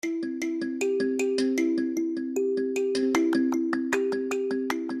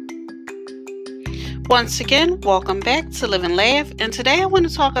Once again, welcome back to Live and Laugh, and today I want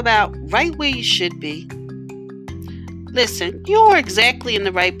to talk about right where you should be. Listen, you are exactly in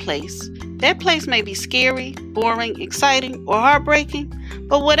the right place. That place may be scary, boring, exciting, or heartbreaking,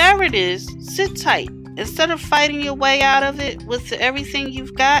 but whatever it is, sit tight. Instead of fighting your way out of it with everything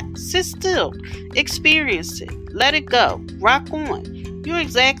you've got, sit still, experience it, let it go, rock on. You're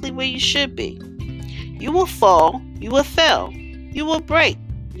exactly where you should be. You will fall, you will fail, you will break.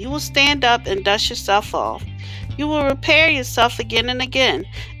 You will stand up and dust yourself off. You will repair yourself again and again.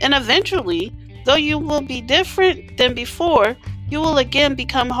 And eventually, though you will be different than before, you will again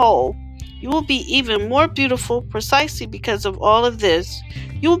become whole. You will be even more beautiful precisely because of all of this.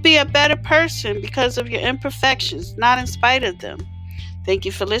 You will be a better person because of your imperfections, not in spite of them. Thank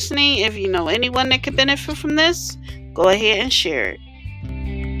you for listening. If you know anyone that could benefit from this, go ahead and share it.